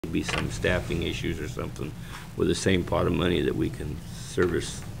be some staffing issues or something with the same pot of money that we can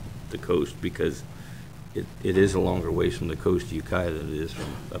service the coast, because it is a longer ways from the coast to Ukiah than it is from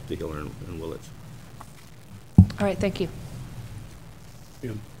up the hill in Willits. All right, thank you.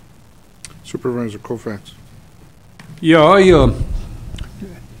 Yeah. Supervisor Colfax. Yeah,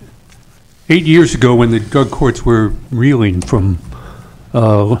 8 years ago when the drug courts were reeling from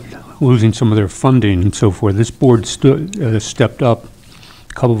losing some of their funding and so forth, this board stepped up,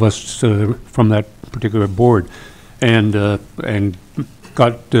 a couple of us from that particular board, and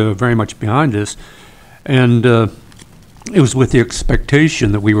got very much behind this. And it was with the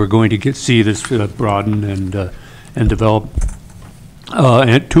expectation that we were going to see this broaden and develop,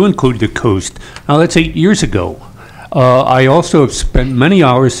 and to include the coast. Now, that's 8 years ago. I also have spent many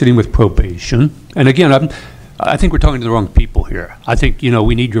hours sitting with probation, and again, I think we're talking to the wrong people here. I think,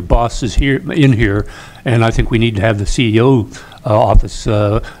 we need your bosses in here, and I think we need to have the CEO office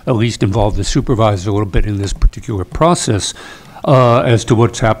at least involve the supervisor a little bit in this particular process as to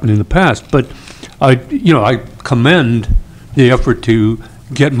what's happened in the past. But I commend the effort to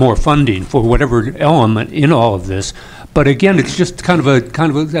get more funding for whatever element in all of this. But again, it's just kind of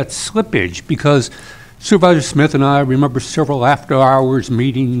that slippage, because Supervisor Smith and I remember several after-hours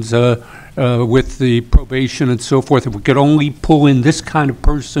meetings with the probation and so forth. If we could only pull in this kind of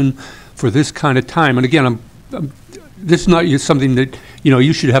person for this kind of time. And again, this is not something that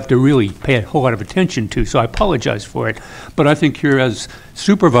you should have to really pay a whole lot of attention to, so I apologize for it. But I think here, as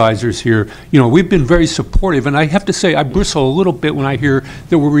supervisors here, we've been very supportive, and I have to say I bristle a little bit when I hear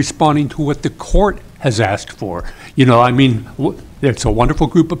that we're responding to what the court has asked for. I mean, it's a wonderful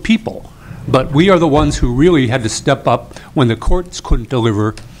group of people, but we are the ones who really had to step up when the courts couldn't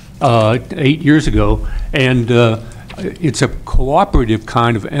deliver 8 years ago, and it's a cooperative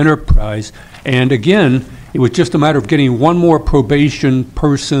kind of enterprise. And again, it was just a matter of getting one more probation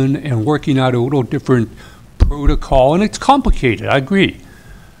person and working out a little different protocol, and it's complicated, I agree.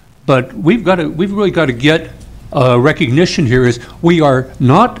 But we've really got to get recognition here is we are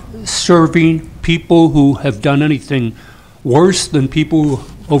not serving people who have done anything worse than people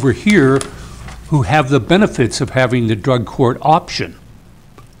over here who have the benefits of having the drug court option.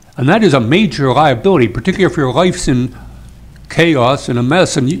 And that is a major liability, particularly if your life's in chaos and a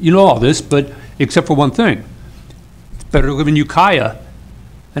mess. And you know all this, but except for one thing. It's better to live in Ukiah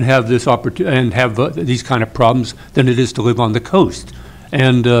and have this opportunity and have these kind of problems than it is to live on the coast.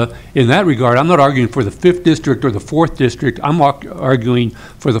 And in that regard, I'm not arguing for the 5th district or the 4th district. I'm arguing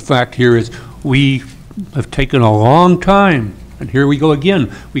for the fact here is we have taken a long time, and here we go again.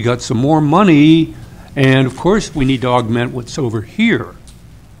 We got some more money, and of course we need to augment what's over here.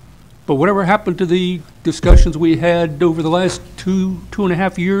 But whatever happened to the discussions we had over the last two and a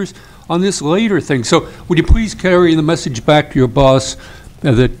half years on this later thing? So would you please carry the message back to your boss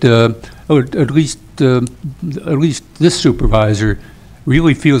that at least this supervisor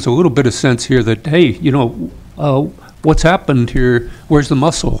really feels a little bit of sense here that, hey, what's happened here? Where's the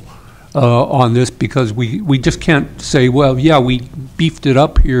muscle on this? Because we just can't say, well, yeah, we beefed it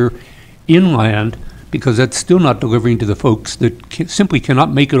up here inland, because that's still not delivering to the folks that simply cannot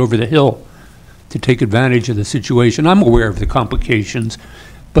make it over the hill to take advantage of the situation. I'm aware of the complications,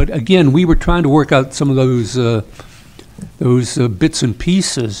 but again, we were trying to work out some of those bits and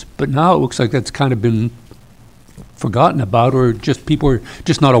pieces, but now it looks like that's kind of been forgotten about, or just people are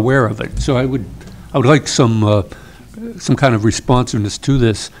just not aware of it. So I would like some kind of responsiveness to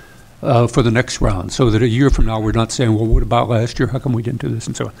this for the next round, so that a year from now we're not saying, well, what about last year? How come we didn't do this?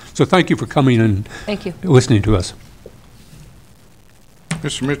 And so on. So thank you for coming and listening to us.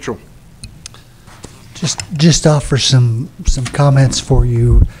 Mr. Mitchell. Just offer some comments for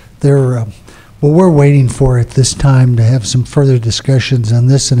you. What we're waiting for at this time to have some further discussions on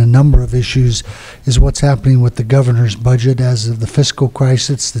this and a number of issues is what's happening with the governor's budget as of the fiscal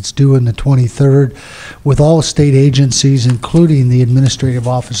crisis that's due in the 23rd, with all state agencies, including the administrative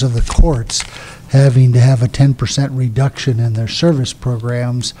office of the courts, having to have a 10% reduction in their service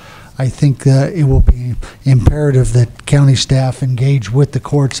programs. I think it will be imperative that county staff engage with the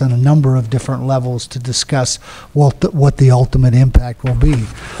courts on a number of different levels to discuss what the ultimate impact will be.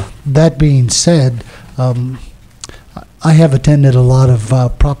 That being said, I have attended a lot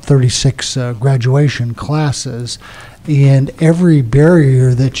of Prop 36 graduation classes, and every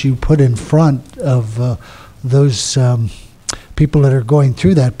barrier that you put in front of those people that are going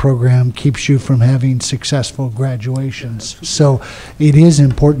through that program keeps you from having successful graduations. So it is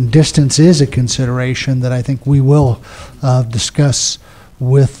important. Distance is a consideration that I think we will discuss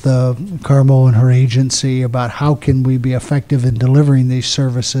with Carmo and her agency about how can we be effective in delivering these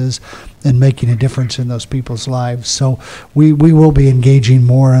services and making a difference in those people's lives. So we will be engaging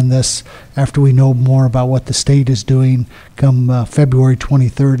more on this after we know more about what the state is doing. Come February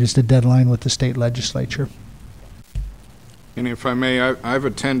 23rd is the deadline with the state legislature. And if I may, I've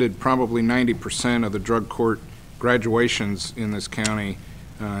attended probably 90% of the drug court graduations in this county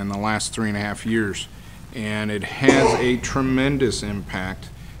in the last 3.5 years. And it has a tremendous impact,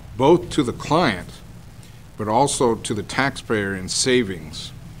 both to the client, but also to the taxpayer in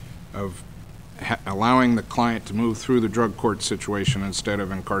savings of allowing the client to move through the drug court situation instead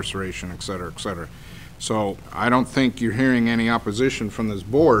of incarceration, et cetera, et cetera. So I don't think you're hearing any opposition from this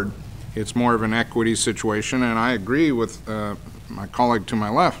board. It's more of an equity situation, and I agree with my colleague to my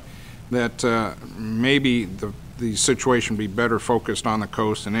left that maybe the situation be better focused on the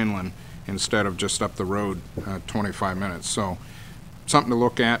coast and inland instead of just up the road 25 minutes. So something to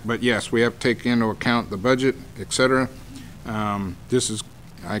look at, but yes, we have to take into account the budget, et cetera. I'm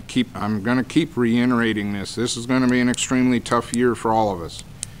going to keep reiterating this. This is going to be an extremely tough year for all of us.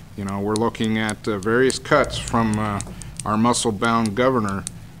 You know, we're looking at various cuts from our muscle-bound governor,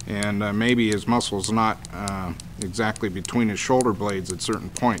 and maybe his muscle's not exactly between his shoulder blades at certain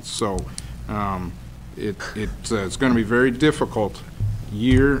points. So it's going to be very difficult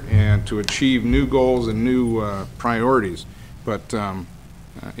year and to achieve new goals and new priorities. But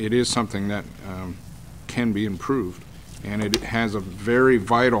it is something that can be improved, and it has a very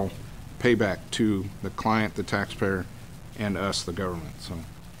vital payback to the client, the taxpayer, and us, the government. So.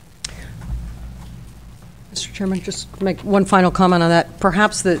 Mr. Chairman, just make one final comment on that.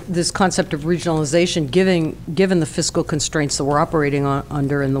 Perhaps this concept of regionalization, given the fiscal constraints that we're operating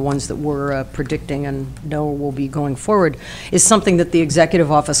under and the ones that we're predicting and know will be going forward, is something that the executive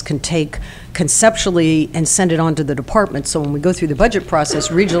office can take conceptually and send it on to the department. So when we go through the budget process,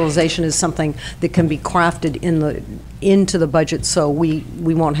 regionalization is something that can be crafted into the budget, so we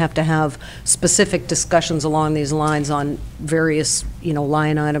won't have to have specific discussions along these lines on various,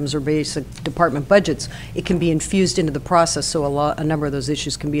 line items or basic department budgets. It can be infused into the process, so a number of those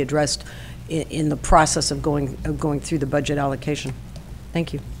issues can be addressed in the process of going through the budget allocation.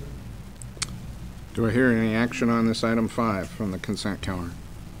 Thank you. Do I hear any action on this item 5 from the consent calendar?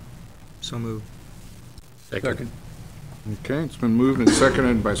 So moved. Second. Okay, it's been moved and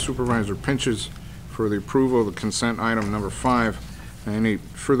seconded by Supervisor Pinches for the approval of the consent item number 5. Any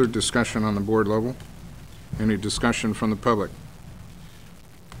further discussion on the board level? Any discussion from the public?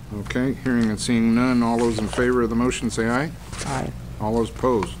 Okay, hearing and seeing none, all those in favor of the motion say aye. Aye. All those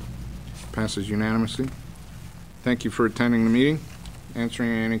opposed? Passes unanimously. Thank you for attending the meeting, answering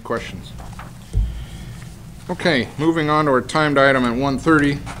any questions. Okay, moving on to our timed item at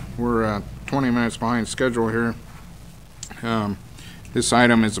 1:30. We're 20 minutes behind schedule here. This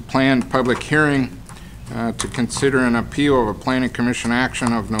item is a planned public hearing to consider an appeal of a Planning Commission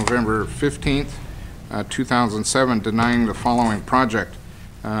action of November 15th, 2007, denying the following project.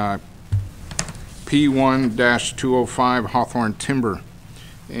 P1-205 Hawthorne Timber.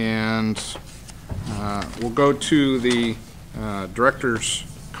 And we'll go to the director's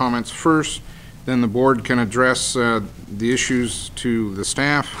comments first, then the board can address the issues to the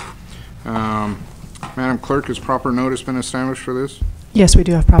staff. Madam Clerk, has proper notice been established for this? Yes, we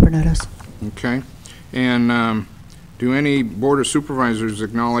do have proper notice. Okay. And do any Board of Supervisors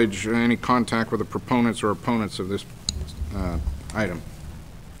acknowledge any contact with the proponents or opponents of this item?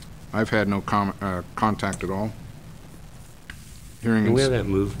 I've had no contact at all. Hearing Can we have that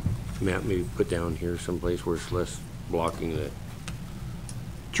move, Matt, maybe put down here someplace where it's less blocking the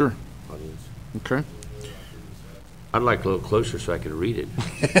Sure. audience? Okay. I'd like a little closer so I could read it.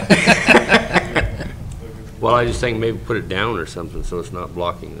 Well, I just think maybe put it down or something so it's not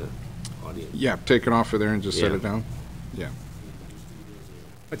blocking the audience. Yeah, take it off of there and just set Yeah. it down. Yeah.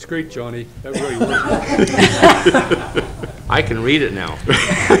 That's great, Johnny. That really worked. I can read it now.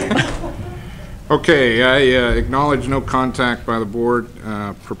 Okay, I acknowledge no contact by the board,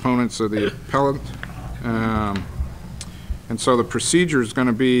 proponents of the appellant. And so the procedure is going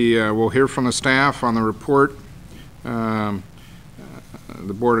to be, we'll hear from the staff on the report. The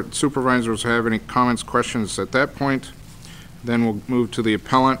Board of Supervisors have any comments, questions at that point. Then we'll move to the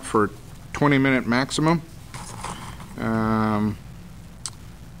appellant for 20-minute maximum.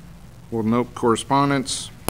 We'll note correspondence.